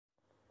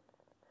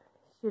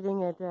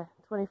shooting at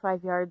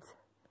 25 yards.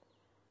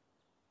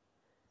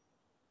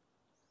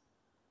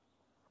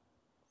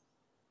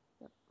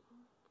 Yep.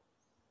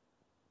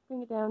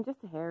 Bring it down just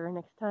a hair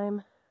next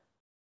time.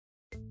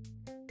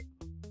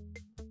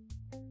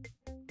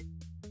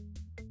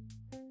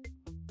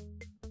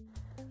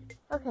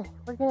 Okay,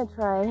 we're gonna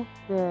try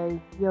the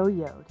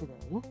yo-yo today.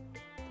 So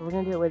we're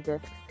gonna do it with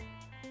discs.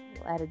 A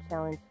little added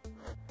challenge.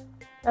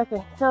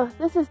 Okay, so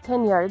this is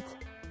 10 yards.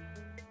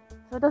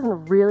 So it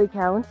doesn't really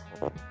count.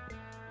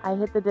 I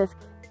hit the disc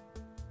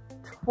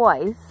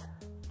twice.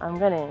 I'm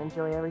gonna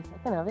enjoy every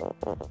second of it.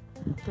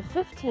 To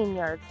 15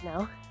 yards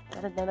now.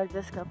 Got another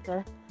disc up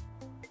there.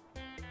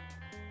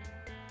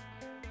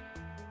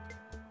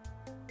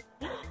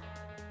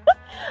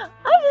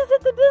 I just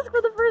hit the disc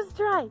with the first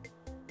try.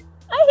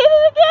 I hit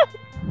it again!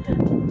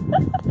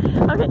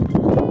 Okay.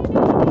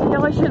 I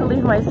know I shouldn't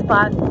leave my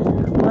spot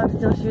while I'm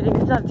still shooting.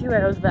 It's not 2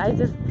 arrows, but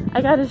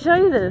I gotta show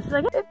you this.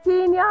 Like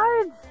 15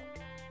 yards!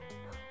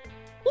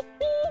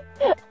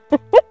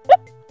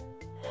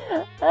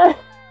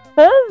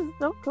 That is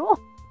so cool.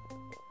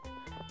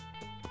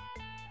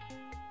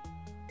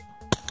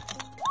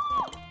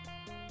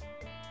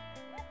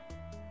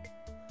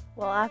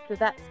 Well, after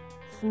that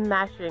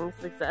smashing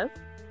success,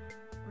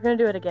 we're gonna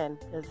do it again,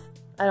 because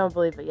I don't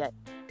believe it yet.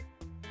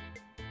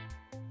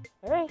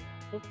 Alright,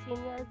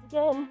 15 yards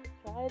again.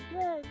 Try it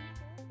again.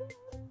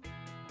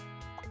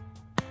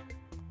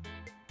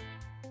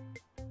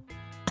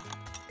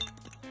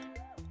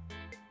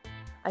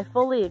 I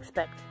fully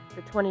expect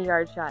the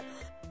 20-yard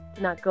shots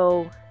to not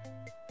go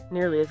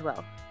nearly as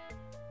well.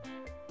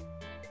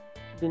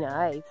 It'd be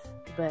nice,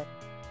 but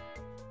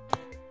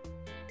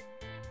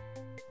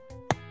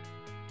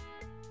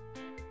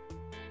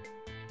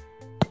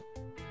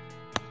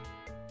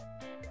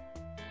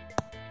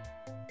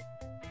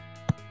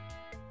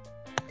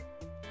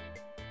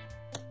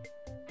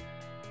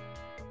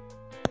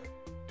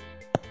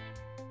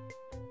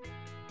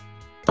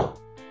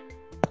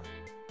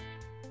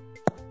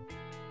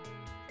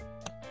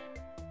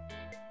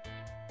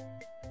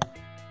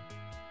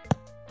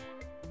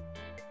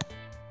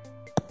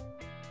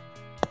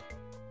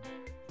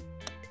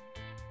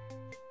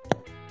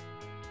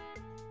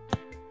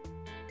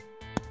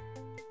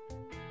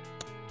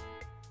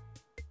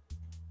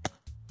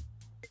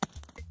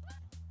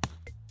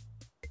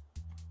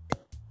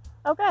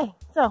okay,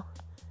 so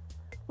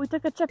we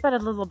took a chip at a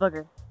little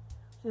booger,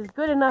 which is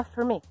good enough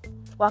for me.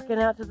 Walking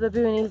out to the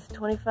boonies,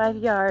 25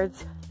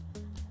 yards.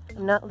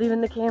 I'm not leaving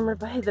the camera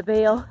by the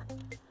bale.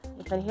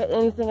 If I hit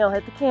anything, I'll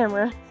hit the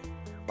camera.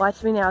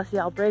 Watch me now, see,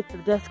 I'll break the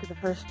disc at the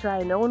first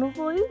try. No one will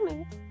believe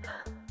me.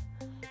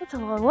 It's a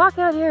long walk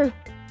out here.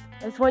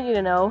 I just want you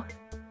to know,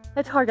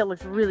 that target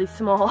looks really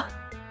small.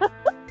 I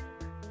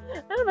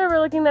don't remember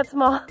looking that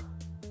small.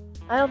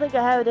 I don't think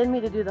I have it in me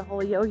to do the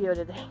whole yo-yo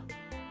today.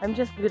 I'm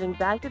just getting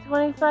back to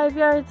 25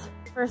 yards.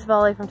 First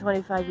volley from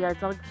 25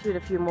 yards. I'll shoot a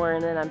few more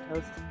and then I'm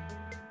toast.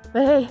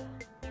 But hey,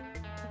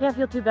 I can't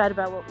feel too bad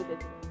about what we did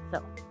today,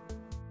 so.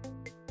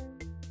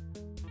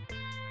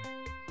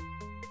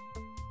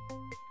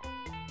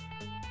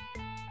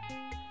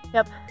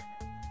 Yep,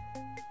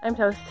 I'm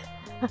toast.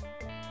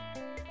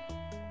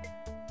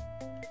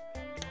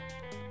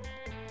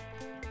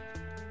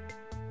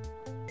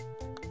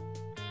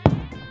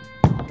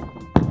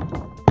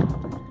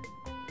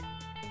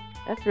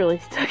 That's really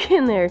stuck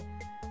in there.